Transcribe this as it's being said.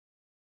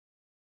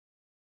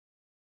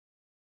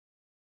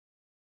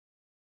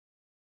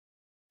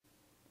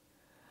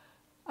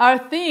Our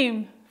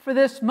theme for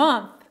this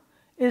month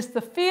is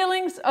the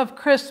feelings of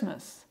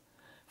Christmas.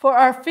 For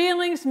our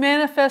feelings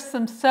manifest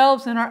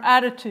themselves in our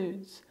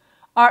attitudes.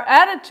 Our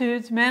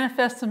attitudes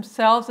manifest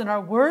themselves in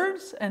our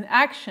words and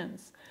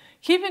actions,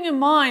 keeping in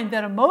mind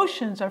that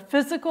emotions are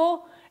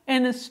physical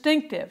and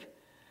instinctive.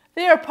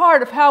 They are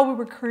part of how we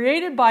were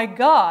created by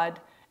God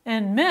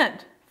and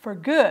meant for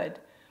good,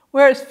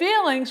 whereas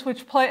feelings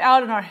which play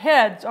out in our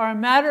heads are a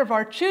matter of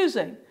our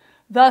choosing.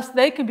 Thus,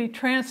 they can be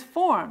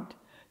transformed.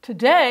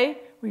 Today,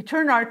 we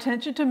turn our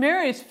attention to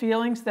Mary's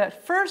feelings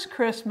that first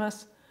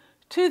Christmas,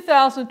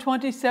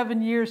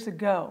 2027 years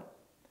ago.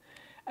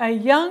 A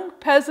young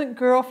peasant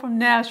girl from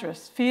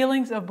Nazareth's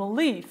feelings of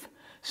belief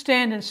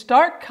stand in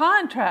stark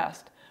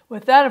contrast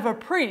with that of a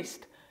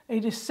priest, a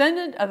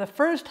descendant of the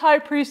first high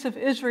priest of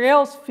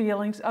Israel's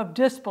feelings of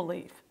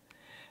disbelief.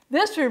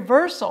 This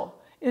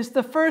reversal is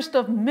the first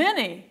of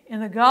many in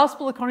the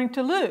Gospel according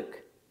to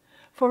Luke.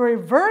 For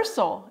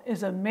reversal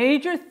is a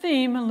major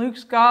theme in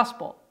Luke's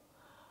Gospel.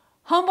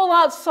 Humble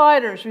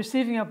outsiders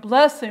receiving a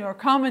blessing or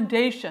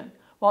commendation,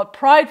 while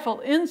prideful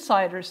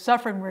insiders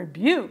suffering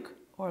rebuke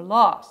or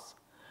loss.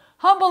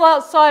 Humble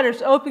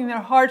outsiders opening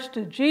their hearts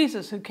to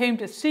Jesus, who came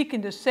to seek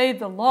and to save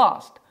the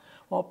lost,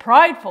 while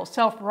prideful,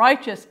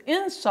 self-righteous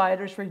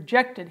insiders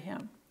rejected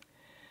him.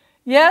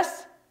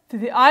 Yes, through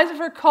the eyes of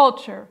her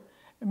culture,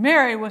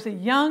 Mary was a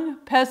young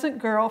peasant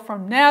girl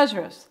from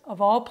Nazareth,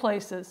 of all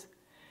places.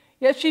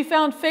 Yet she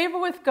found favor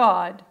with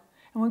God,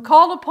 and when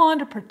called upon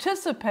to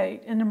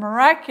participate in the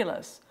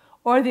miraculous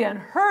or the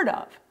unheard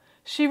of,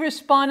 she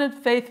responded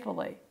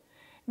faithfully.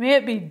 May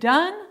it be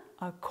done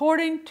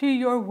according to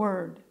your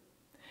word.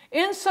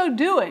 In so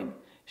doing,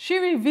 she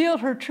revealed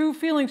her true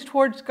feelings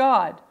towards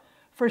God,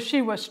 for she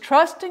was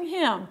trusting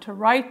him to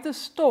write the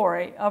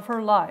story of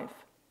her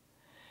life.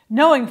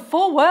 Knowing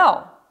full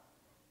well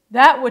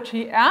that which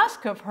he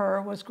asked of her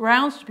was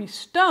grounds to be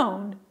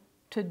stoned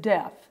to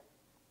death.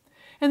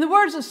 In the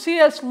words of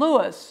C.S.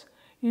 Lewis,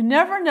 you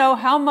never know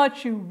how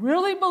much you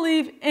really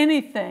believe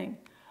anything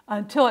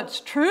until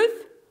its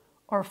truth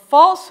or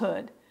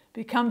falsehood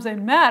becomes a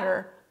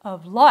matter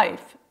of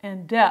life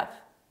and death.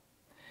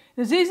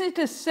 It is easy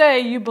to say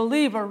you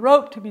believe a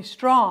rope to be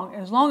strong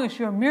as long as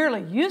you are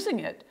merely using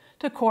it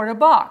to cord a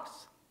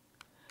box.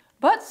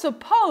 But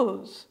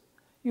suppose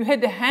you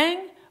had to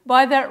hang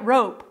by that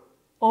rope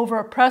over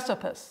a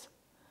precipice.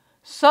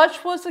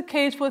 Such was the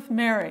case with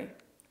Mary.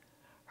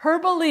 Her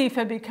belief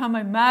had become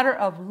a matter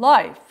of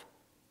life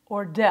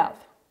or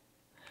death.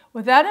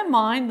 With that in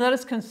mind, let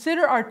us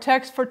consider our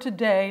text for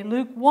today,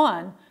 Luke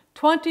 1,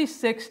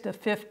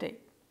 26-50.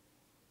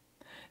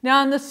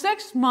 Now in the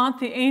 6th month,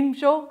 the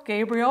angel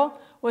Gabriel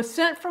was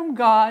sent from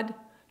God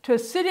to a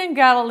city in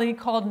Galilee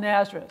called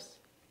Nazareth,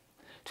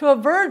 to a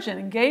virgin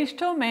engaged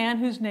to a man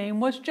whose name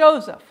was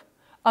Joseph,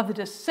 of the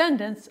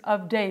descendants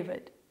of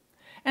David.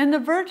 And the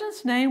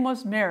virgin's name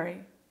was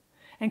Mary.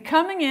 And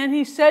coming in,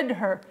 he said to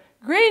her,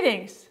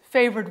 "Greetings,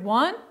 favored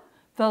one,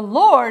 the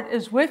Lord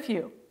is with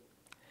you."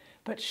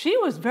 But she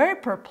was very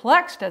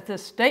perplexed at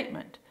this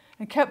statement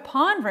and kept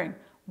pondering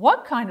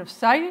what kind of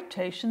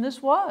salutation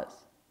this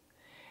was.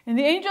 And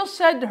the angel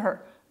said to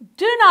her,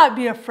 "Do not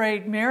be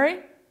afraid,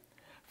 Mary,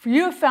 for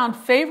you have found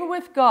favor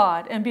with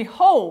God, and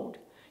behold,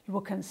 you will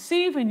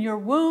conceive in your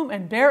womb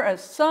and bear a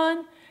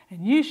son,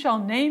 and you shall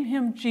name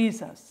him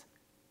Jesus.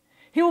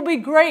 He will be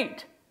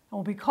great and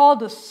will be called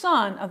the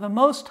Son of the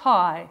Most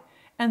High,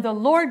 and the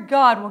Lord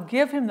God will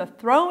give him the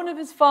throne of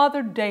his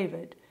father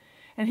David,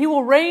 and he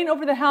will reign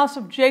over the house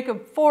of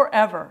Jacob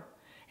forever,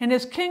 and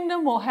his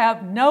kingdom will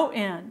have no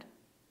end."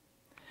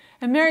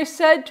 And Mary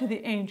said to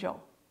the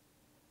angel,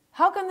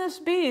 "How can this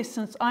be,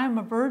 since I am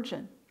a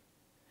virgin?"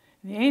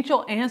 And the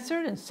angel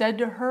answered and said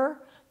to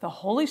her, "The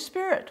Holy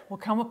Spirit will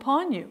come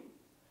upon you,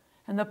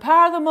 and the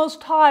power of the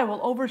Most High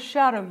will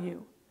overshadow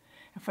you.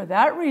 And for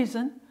that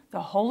reason,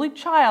 the Holy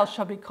Child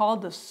shall be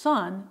called the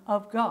Son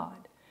of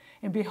God.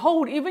 And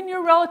behold, even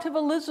your relative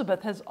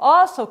Elizabeth has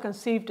also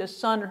conceived a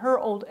son in her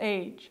old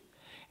age.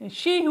 And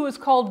she who is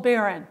called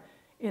barren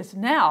is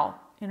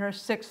now in her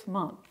 6th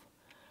month.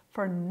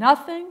 For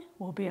nothing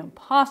will be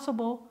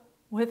impossible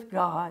with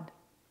God."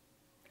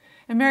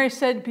 And Mary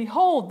said,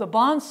 "Behold, the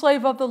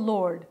bondslave of the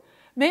Lord,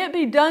 may it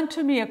be done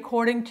to me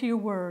according to your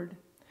word."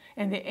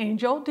 And the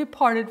angel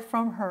departed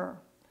from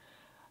her.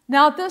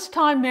 Now at this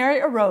time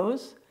Mary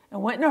arose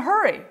and went in a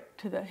hurry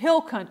to the hill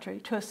country,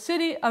 to a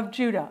city of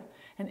Judah,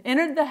 and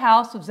entered the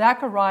house of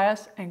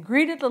Zacharias and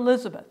greeted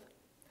Elizabeth.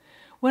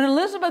 When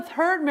Elizabeth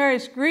heard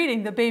Mary's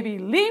greeting, the baby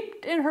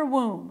leaped in her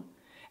womb,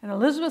 and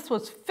Elizabeth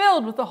was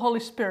filled with the Holy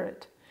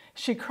Spirit.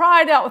 She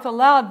cried out with a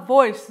loud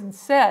voice and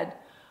said,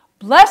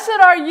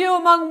 "Blessed are you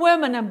among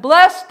women, and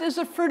blessed is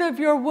the fruit of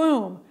your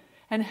womb.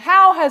 And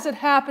how has it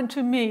happened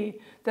to me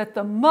that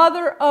the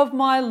mother of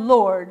my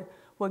Lord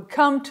would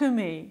come to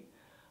me?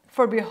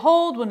 For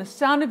behold, when the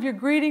sound of your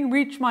greeting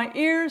reached my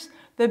ears,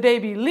 the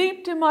baby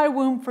leaped in my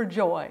womb for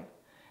joy.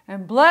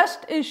 And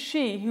blessed is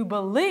she who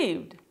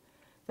believed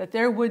that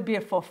there would be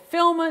a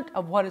fulfillment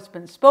of what has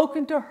been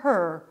spoken to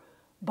her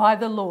by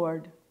the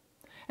Lord."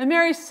 And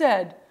Mary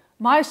said,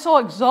 "My soul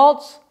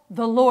exalts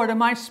the Lord, and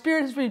my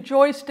spirit has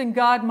rejoiced in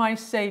God my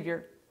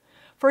Savior.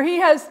 For he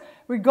has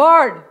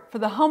regard for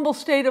the humble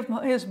state of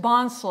his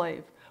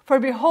bondslave. For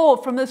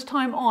behold, from this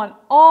time on,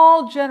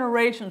 all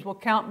generations will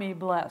count me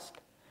blessed.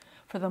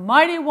 For the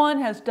Mighty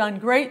One has done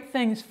great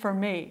things for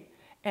me,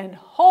 and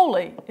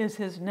holy is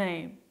his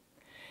name.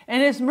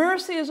 And his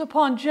mercy is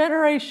upon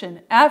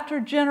generation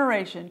after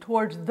generation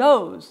towards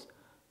those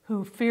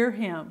who fear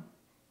him.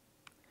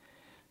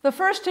 The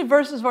first two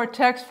verses of our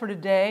text for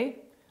today,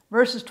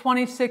 verses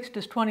 26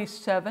 to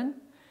 27,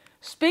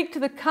 speak to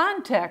the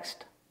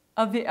context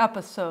of the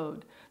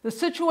episode, the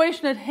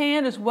situation at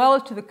hand, as well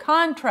as to the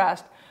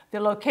contrast, the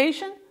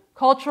location,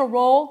 cultural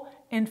role,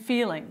 and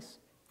feelings.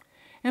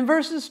 In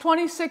verses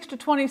 26 to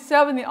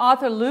 27, the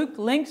author Luke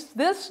links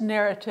this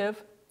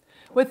narrative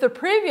with the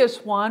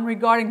previous one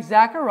regarding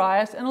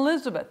Zacharias and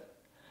Elizabeth.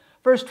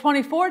 Verse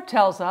 24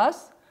 tells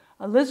us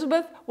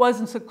Elizabeth was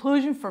in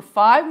seclusion for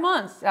 5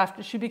 months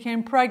after she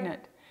became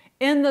pregnant.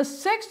 In the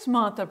 6th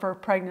month of her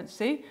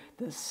pregnancy,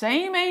 the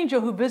same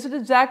angel who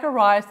visited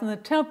Zacharias in the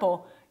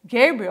temple,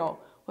 Gabriel,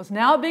 was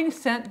now being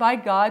sent by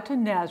God to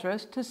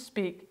Nazareth to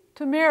speak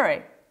to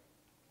Mary.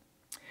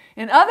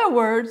 In other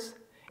words,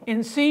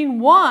 in scene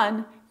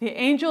 1, the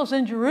angels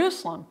in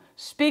Jerusalem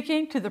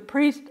speaking to the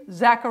priest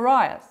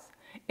Zacharias.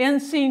 In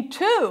scene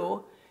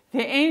 2,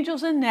 the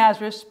angels in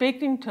Nazareth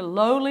speaking to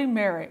lowly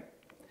Mary.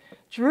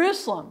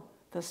 Jerusalem,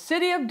 the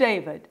city of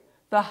David,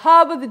 the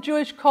hub of the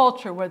Jewish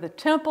culture where the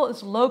temple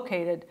is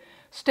located,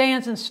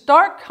 stands in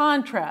stark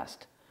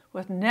contrast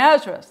with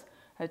Nazareth,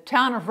 a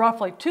town of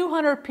roughly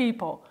 200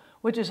 people,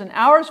 which is an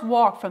hour's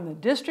walk from the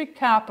district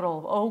capital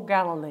of Old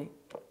Galilee.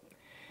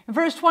 In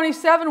verse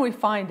 27, we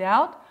find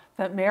out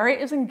that Mary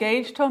is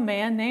engaged to a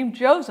man named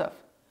Joseph,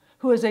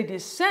 who is a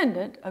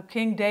descendant of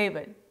King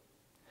David.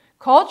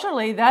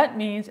 Culturally, that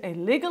means a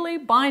legally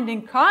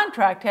binding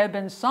contract had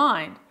been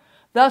signed.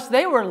 Thus,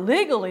 they were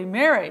legally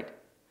married.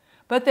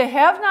 But they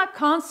have not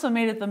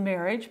consummated the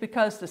marriage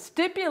because the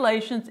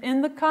stipulations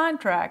in the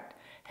contract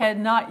had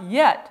not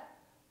yet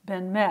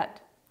been met,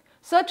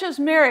 such as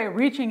Mary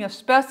reaching a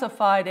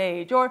specified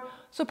age, or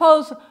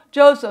suppose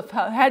Joseph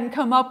hadn't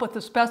come up with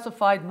the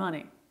specified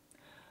money.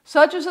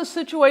 Such is the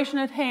situation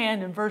at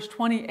hand in verse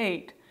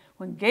 28,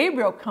 when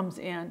Gabriel comes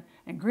in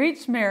and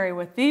greets Mary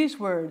with these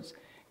words,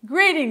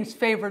 "Greetings,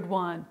 favored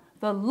one,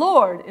 the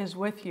Lord is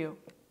with you."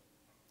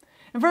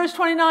 In verse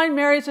 29,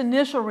 Mary's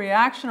initial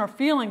reaction or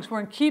feelings were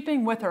in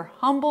keeping with her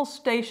humble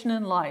station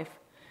in life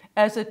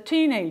as a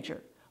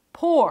teenager,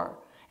 poor,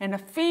 and a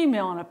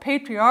female in a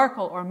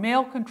patriarchal or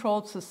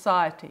male-controlled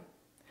society.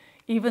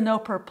 Even though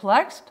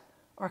perplexed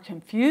or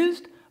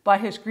confused by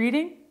his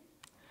greeting,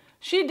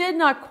 she did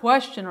not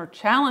question or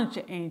challenge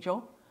the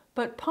angel,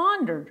 but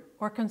pondered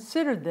or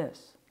considered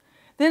this.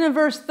 Then in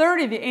verse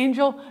 30, the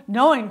angel,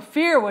 knowing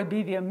fear would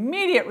be the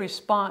immediate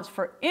response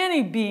for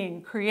any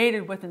being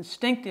created with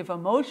instinctive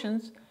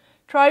emotions,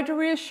 tried to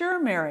reassure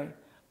Mary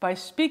by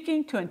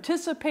speaking to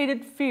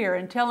anticipated fear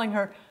and telling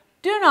her,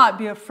 "Do not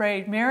be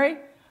afraid, Mary,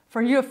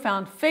 for you have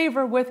found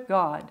favor with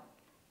God."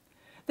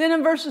 Then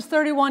in verses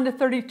 31 to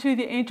 32,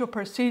 the angel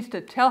proceeds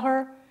to tell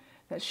her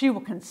that she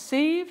will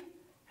conceive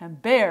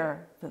and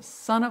bear the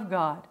Son of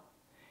God.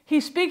 He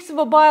speaks of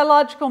a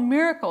biological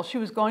miracle she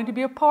was going to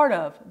be a part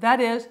of. That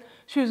is,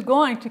 she was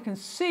going to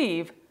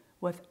conceive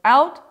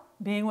without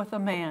being with a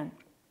man.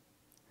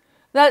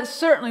 That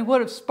certainly would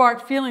have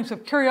sparked feelings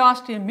of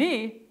curiosity in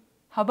me.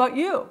 How about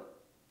you?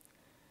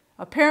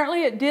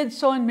 Apparently it did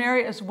so in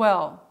Mary as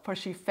well, for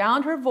she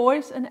found her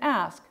voice and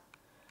asked,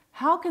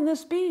 "How can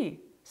this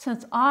be,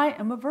 since I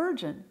am a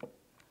virgin?"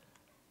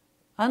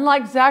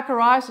 Unlike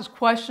Zacharias'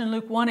 question in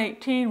Luke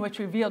 1:18, which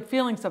revealed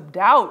feelings of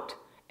doubt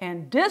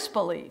and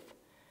disbelief,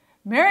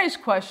 Mary's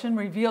question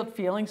revealed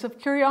feelings of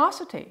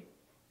curiosity.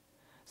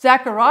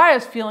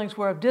 Zacharias' feelings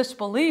were of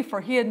disbelief,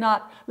 for he had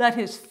not let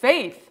his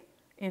faith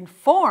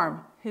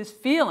inform his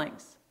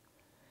feelings.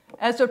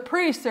 As a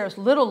priest, there is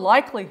little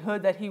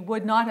likelihood that he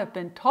would not have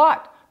been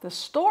taught the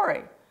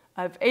story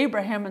of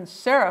Abraham and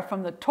Sarah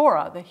from the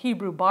Torah, the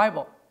Hebrew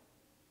Bible.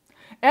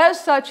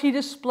 As such, he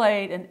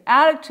displayed an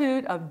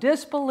attitude of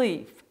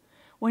disbelief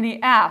when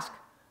he asked,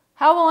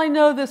 "How will I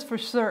know this for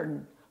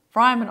certain? For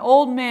I am an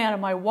old man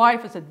and my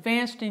wife is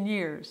advanced in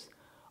years."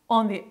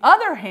 On the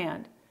other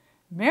hand,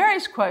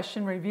 Mary's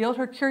question revealed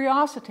her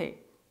curiosity.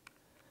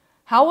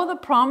 How will the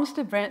promised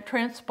event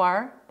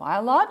transpire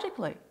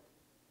biologically?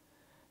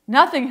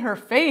 Nothing in her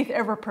faith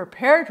ever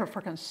prepared her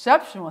for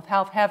conception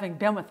without having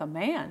been with a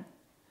man.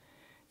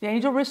 The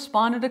angel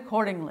responded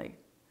accordingly.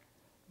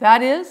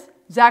 That is,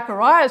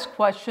 Zacharias'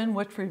 question,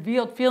 which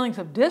revealed feelings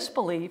of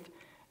disbelief,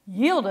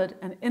 yielded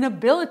an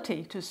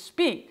inability to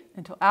speak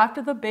until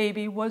after the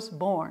baby was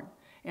born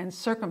and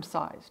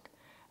circumcised.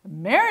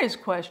 Mary's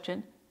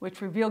question,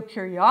 which revealed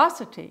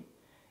curiosity,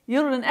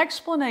 yielded an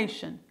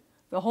explanation.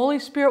 The Holy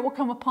Spirit will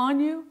come upon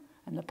you,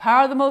 and the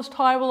power of the Most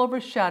High will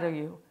overshadow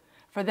you.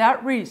 For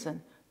that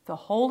reason, the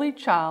Holy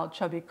Child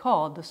shall be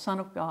called the Son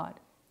of God.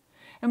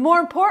 And more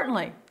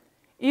importantly,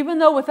 even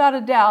though without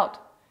a doubt,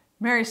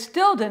 Mary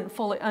still didn't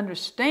fully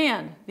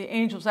understand the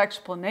angel's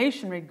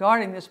explanation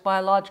regarding this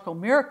biological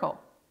miracle.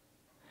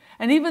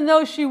 And even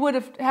though she would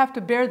have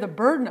to bear the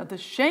burden of the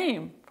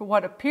shame for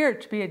what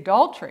appeared to be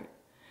adultery,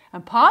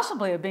 and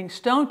possibly of being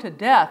stoned to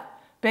death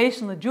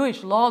based on the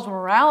Jewish laws of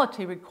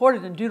morality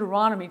recorded in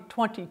Deuteronomy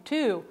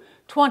 22,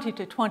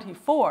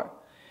 20-24,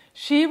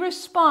 she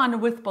responded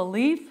with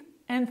belief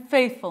and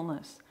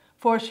faithfulness,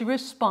 for she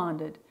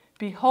responded,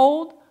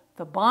 "Behold,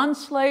 the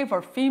bondslave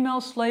or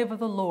female slave of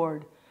the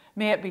Lord,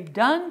 may it be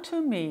done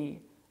to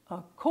me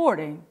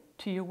according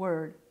to your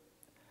word."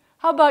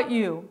 How about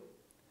you?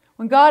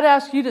 When God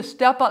asks you to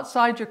step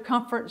outside your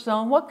comfort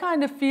zone, what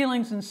kind of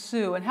feelings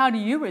ensue and how do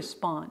you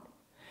respond?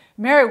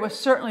 Mary was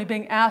certainly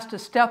being asked to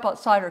step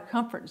outside her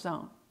comfort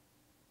zone.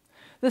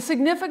 The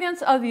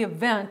significance of the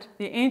event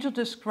the angel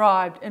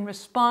described in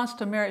response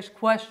to Mary's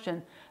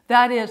question,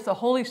 that is, the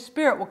Holy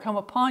Spirit will come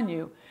upon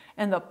you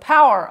and the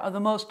power of the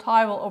Most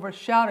High will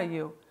overshadow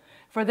you.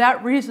 For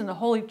that reason, the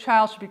Holy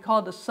Child should be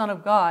called the Son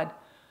of God,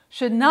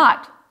 should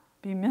not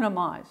be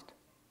minimized.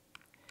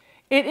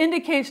 It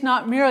indicates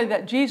not merely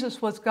that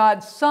Jesus was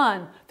God's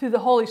Son through the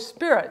Holy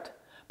Spirit,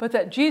 but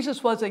that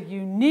Jesus was a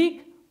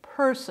unique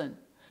person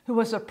who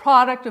was a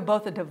product of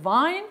both the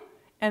divine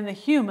and the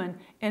human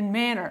in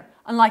manner,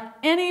 unlike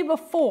any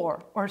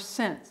before or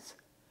since.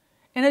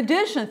 In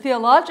addition,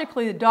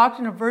 theologically, the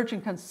doctrine of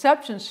virgin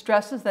conception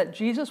stresses that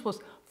Jesus was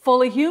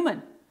fully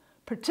human,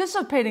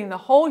 participating in the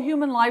whole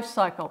human life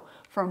cycle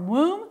from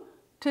womb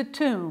to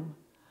tomb.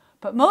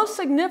 But most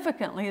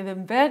significantly, the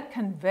event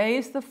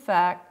conveys the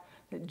fact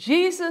that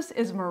Jesus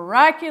is a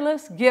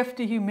miraculous gift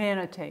to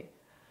humanity,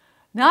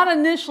 not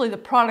initially the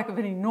product of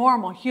any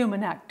normal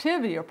human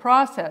activity or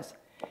process.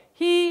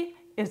 He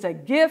is a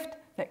gift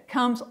that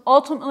comes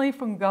ultimately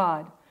from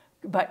God,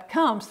 but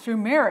comes through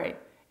Mary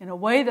in a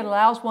way that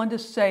allows one to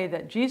say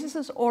that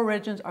Jesus'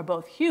 origins are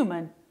both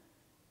human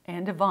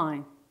and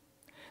divine.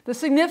 The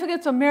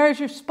significance of Mary's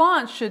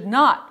response should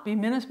not be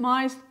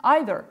minimized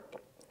either,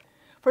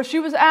 for she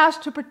was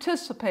asked to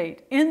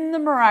participate in the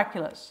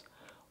miraculous,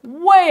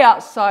 way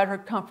outside her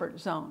comfort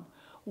zone,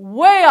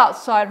 way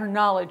outside her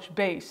knowledge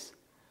base,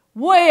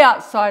 way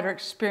outside her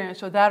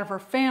experience or that of her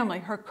family,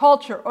 her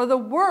culture, or the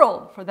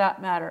world for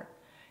that matter.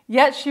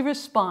 Yet she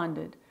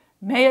responded,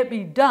 "May it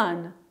be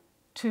done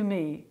to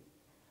me."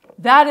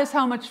 That is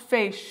how much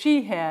faith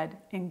she had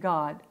in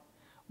God.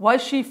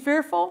 Was she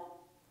fearful?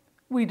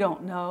 We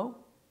don't know.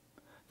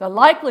 The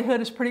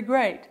likelihood is pretty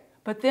great.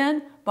 But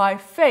then, by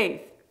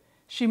faith,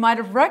 she might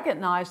have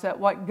recognized that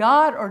what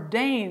God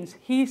ordains,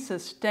 He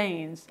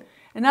sustains.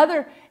 In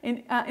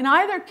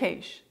either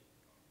case,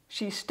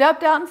 she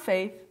stepped out in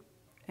faith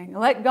and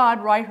let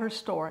God write her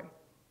story.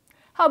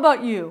 How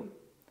about you?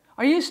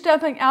 Are you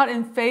stepping out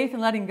in faith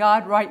and letting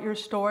God write your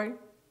story?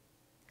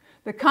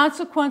 The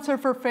consequence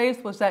of her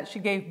faith was that she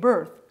gave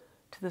birth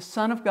to the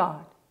Son of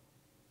God.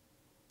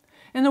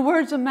 In the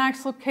words of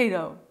Max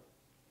Lucado,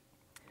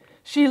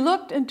 she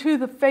looked into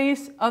the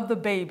face of the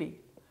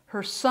baby,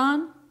 her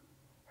Son,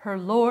 her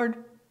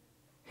Lord,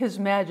 His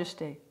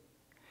Majesty.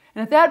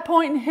 And at that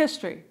point in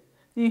history,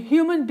 the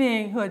human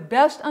being who had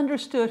best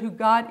understood who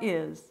God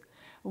is,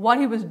 what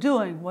He was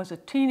doing, was a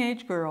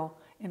teenage girl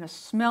in a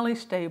smelly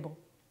stable.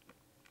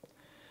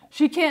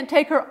 She can't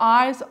take her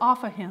eyes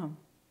off of Him.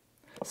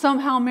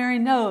 Somehow Mary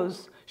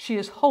knows she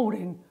is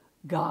holding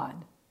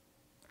God.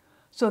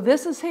 So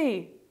this is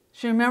He.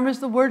 She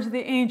remembers the words of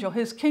the angel.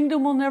 His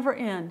kingdom will never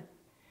end.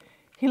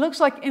 He looks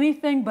like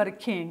anything but a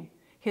king.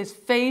 His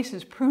face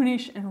is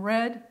prunish and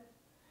red.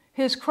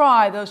 His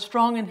cry, though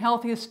strong and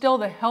healthy, is still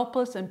the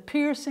helpless and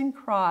piercing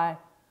cry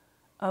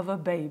of a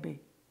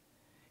baby.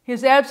 He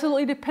is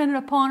absolutely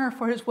dependent upon her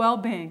for his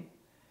well-being.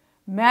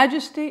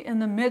 Majesty in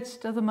the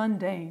midst of the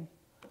mundane.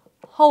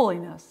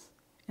 Holiness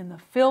in the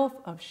filth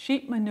of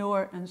sheep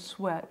manure and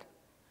sweat.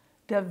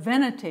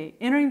 Divinity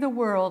entering the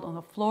world on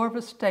the floor of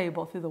a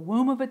stable through the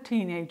womb of a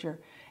teenager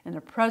in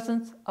the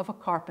presence of a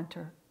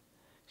carpenter.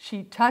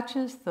 She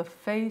touches the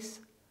face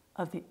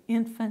of the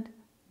infant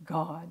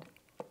God.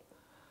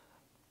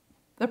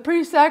 The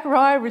priest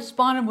Zechariah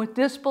responded with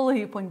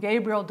disbelief when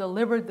Gabriel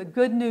delivered the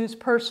good news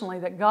personally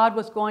that God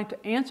was going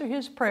to answer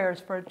his prayers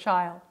for a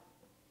child.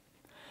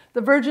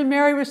 The Virgin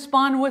Mary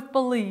responded with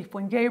belief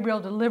when Gabriel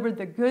delivered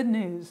the good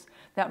news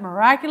that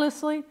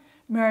miraculously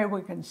Mary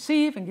would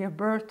conceive and give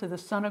birth to the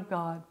Son of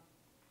God.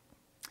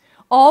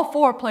 All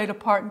four played a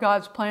part in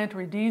God's plan to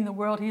redeem the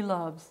world He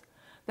loves.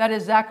 That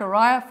is,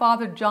 Zechariah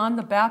fathered John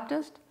the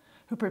Baptist,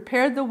 who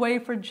prepared the way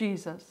for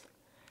Jesus.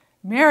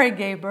 Mary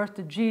gave birth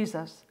to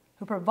Jesus,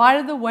 who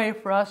provided the way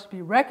for us to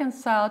be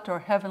reconciled to our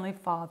Heavenly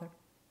Father.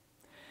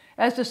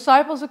 As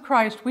disciples of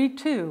Christ, we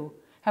too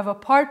have a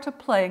part to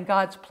play in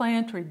God's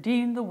plan to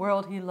redeem the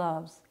world He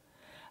loves.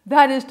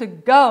 That is to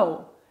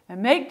go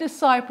and make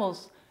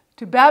disciples,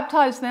 to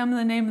baptize them in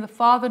the name of the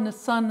Father and the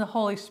Son and the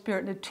Holy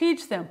Spirit, and to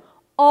teach them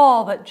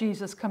all that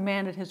Jesus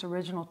commanded His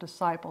original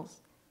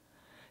disciples.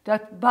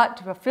 But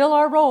to fulfill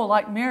our role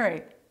like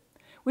Mary,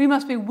 we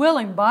must be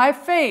willing by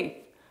faith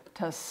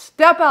to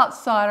step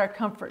outside our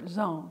comfort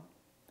zone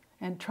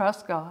and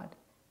trust God.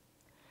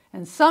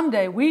 And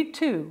someday we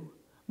too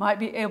might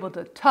be able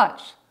to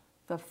touch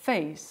the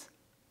face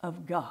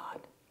of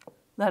God.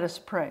 Let us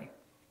pray.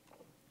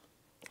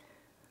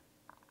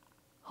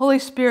 Holy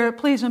Spirit,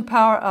 please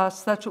empower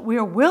us such that we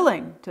are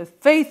willing to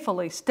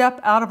faithfully step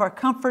out of our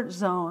comfort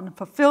zone and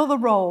fulfill the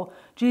role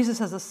Jesus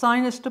has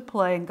assigned us to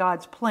play in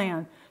God's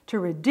plan to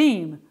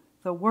redeem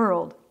the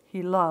world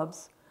He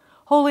loves.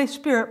 Holy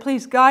Spirit,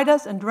 please guide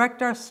us and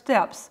direct our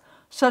steps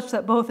such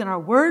that both in our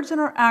words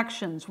and our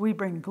actions we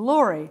bring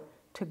glory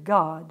to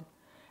God.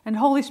 And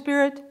Holy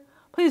Spirit,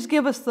 please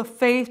give us the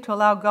faith to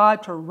allow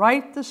God to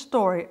write the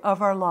story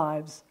of our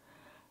lives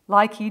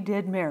like He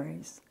did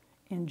Mary's.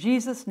 In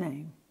Jesus'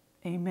 name,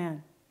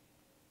 amen.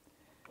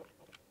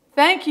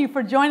 Thank you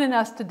for joining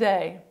us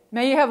today.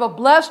 May you have a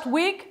blessed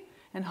week,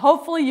 and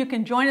hopefully you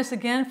can join us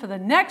again for the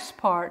next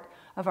part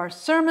of our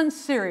sermon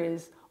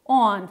series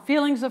on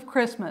Feelings of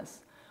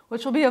Christmas,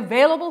 which will be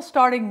available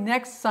starting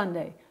next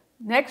Sunday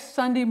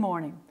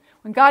morning,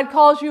 when God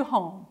calls you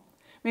home.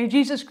 May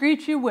Jesus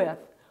greet you with,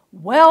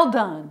 "Well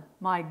done,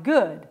 my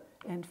good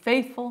and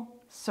faithful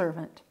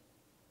servant."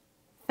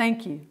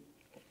 Thank you.